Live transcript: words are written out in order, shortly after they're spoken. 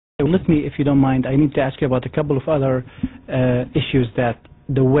Let me, if you don't mind, I need to ask you about a couple of other issues that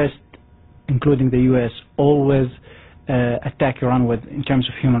the West, including the U.S., always attack Iran with in terms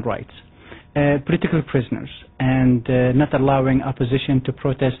of human rights. Political prisoners and not allowing opposition to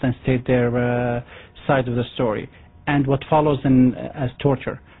protest and state their side of the story, and what follows as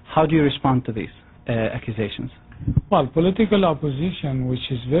torture. How do you respond to these accusations? Well, political opposition, which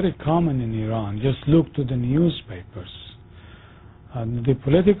is very common in Iran, just look to the newspapers. The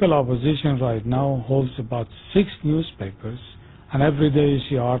political opposition right now holds about 6 newspapers, and every day you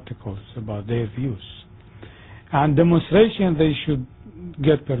see articles about their views. And demonstration, they should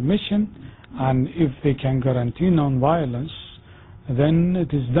get permission, and if they can guarantee non-violence, then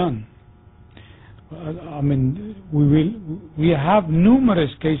it is done. I mean, we have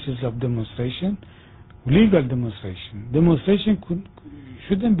numerous cases of demonstration, legal demonstration. Demonstration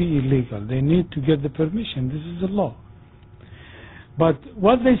shouldn't be illegal. They need to get the permission. This is the law. But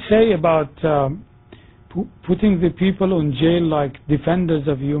what they say about putting the people in jail like defenders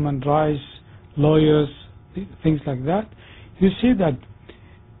of human rights, lawyers, things like that, you see that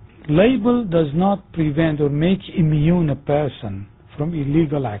label does not prevent or make immune a person from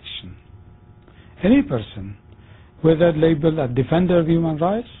illegal action. Any person, whether labeled as defender of human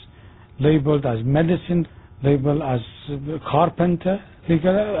rights, labeled as medicine, labeled as carpenter,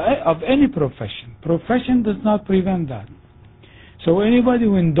 of any profession. Profession does not prevent that. So anybody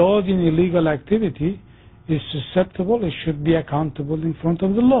who indulges in illegal activity is susceptible, it should be accountable in front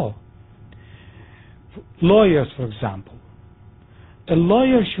of the law. Lawyers, for example. A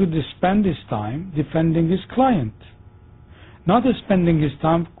lawyer should spend his time defending his client, not spending his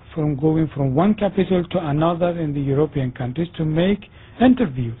time from going from one capital to another in the European countries to make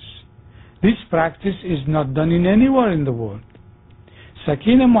interviews. This practice is not done in anywhere in the world.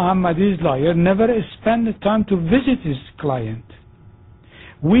 Sakina Mohammadi's lawyer never spent the time to visit his client.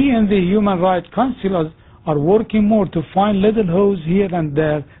 We in the Human Rights Council are working more to find little holes here and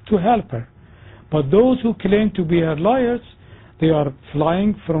there to help her. But those who claim to be her lawyers, they are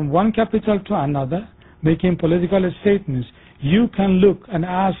flying from one capital to another, making political statements. You can look and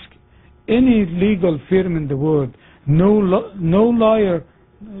ask any legal firm in the world, no lawyer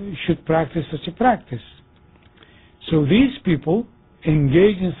should practice such a practice. So these people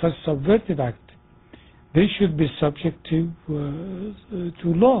engage in such subversive act. They should be subject to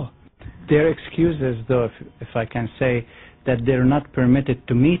law. Their excuses, though, if I can say, that they're not permitted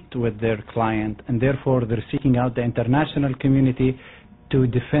to meet with their client, and therefore they're seeking out the international community to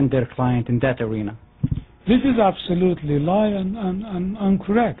defend their client in that arena. This is absolutely lie and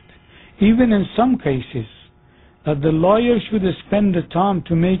incorrect. Even in some cases, that the lawyer should spend the time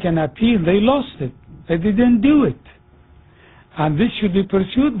to make an appeal, they lost it. They didn't do it. And this should be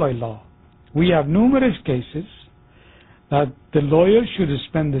pursued by law. We have numerous cases that the lawyer should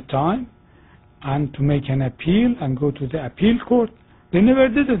spend the time and to make an appeal and go to the appeal court. They never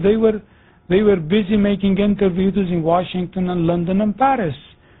did it. They were busy making interviews in Washington and London and Paris.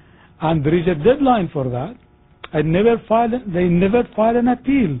 And there is a deadline for that. They never filed an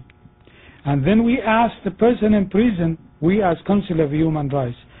appeal. And then we asked the person in prison, we as Council of Human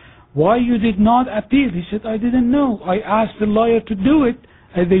Rights, why you did not appeal? He said, I didn't know. I asked the lawyer to do it,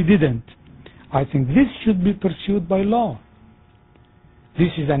 and they didn't. I think this should be pursued by law.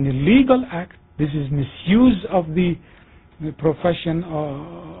 This is an illegal act. This is misuse of the profession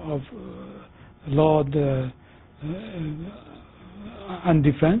of law and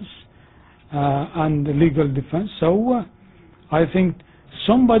defense and legal defense. So I think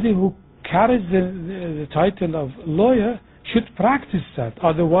somebody who carries the title of lawyer should practice that.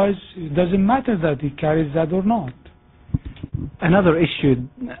 Otherwise, it doesn't matter that he carries that or not. Another issue,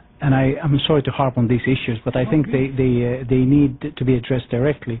 and I'm sorry to harp on these issues, but I think they need to be addressed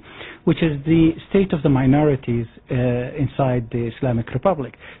directly, which is the state of the minorities inside the Islamic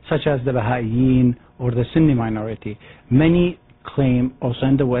Republic, such as the Baha'i or the Sunni minority. Many claim, also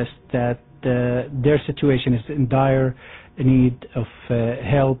in the West, that their situation is in dire need of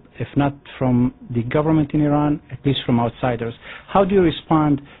help, if not from the government in Iran, at least from outsiders. How do you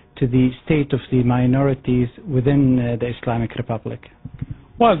respond to the state of the minorities within the Islamic Republic?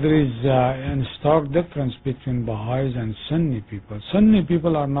 Well, there is a stark difference between Baha'is and Sunni people. Sunni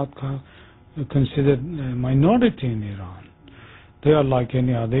people are not considered a minority in Iran. They are like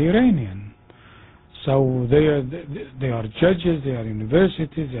any other Iranian. So they are judges, they are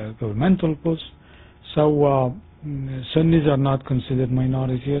universities, they are governmental posts. So Sunnis are not considered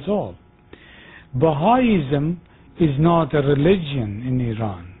minority at all. Baha'ism is not a religion in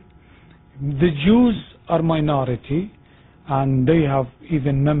Iran. The Jews are minority, and they have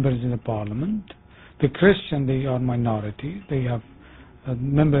even members in the parliament. The Christian, they are minority. They have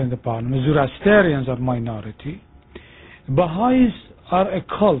member in the parliament. Zoroastrians are minority. Baha'is are a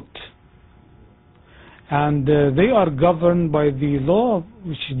cult, and they are governed by the law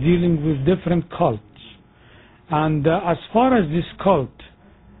which is dealing with different cults. And as far as this cult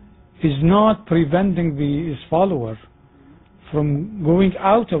is not preventing its follower from going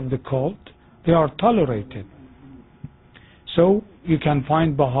out of the cult, they are tolerated. So you can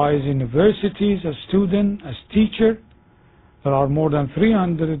find Baha'is in universities as student, as teacher. There are more than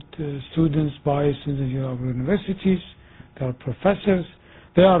 300 students, Baha'i students in our universities. There are professors.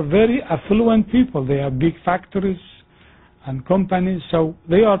 They are very affluent people. They have big factories and companies. So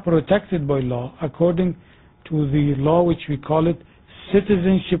they are protected by law according to the law which we call it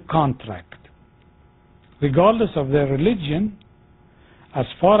citizenship contract. Regardless of their religion, as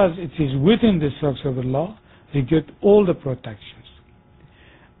far as it is within the structure of the law, they get all the protections.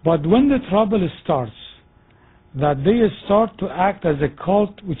 But when the trouble starts, that they start to act as a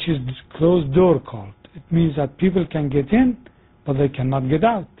cult which is closed door cult. It means that people can get in, but they cannot get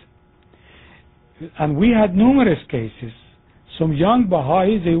out. And we had numerous cases. Some young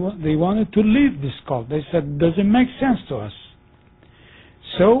Baha'is, they wanted to leave this cult. They said, it doesn't make sense to us.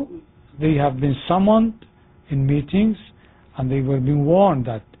 So they have been summoned in meetings, and they were being warned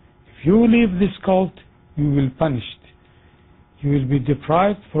that if you leave this cult, you will be punished. You will be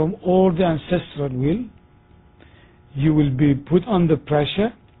deprived from all the ancestral will. You will be put under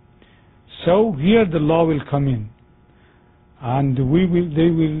pressure. So here the law will come in, and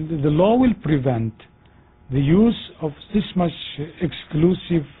the law will prevent the use of this much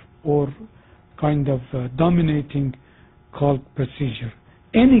exclusive or kind of dominating cult procedure.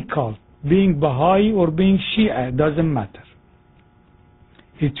 Any cult, being Baha'i or being Shia, doesn't matter.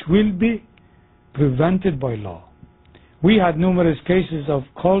 It will be prevented by law. We had numerous cases of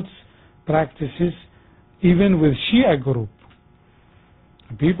cults practices even with Shia group.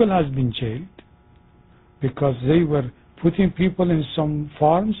 People has been jailed because they were putting people in some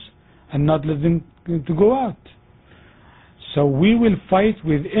farms and not letting them to go out. So we will fight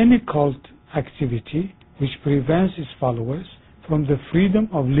with any cult activity which prevents its followers from the freedom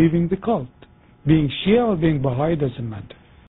of leaving the cult. Being Shia or being Baha'i doesn't matter.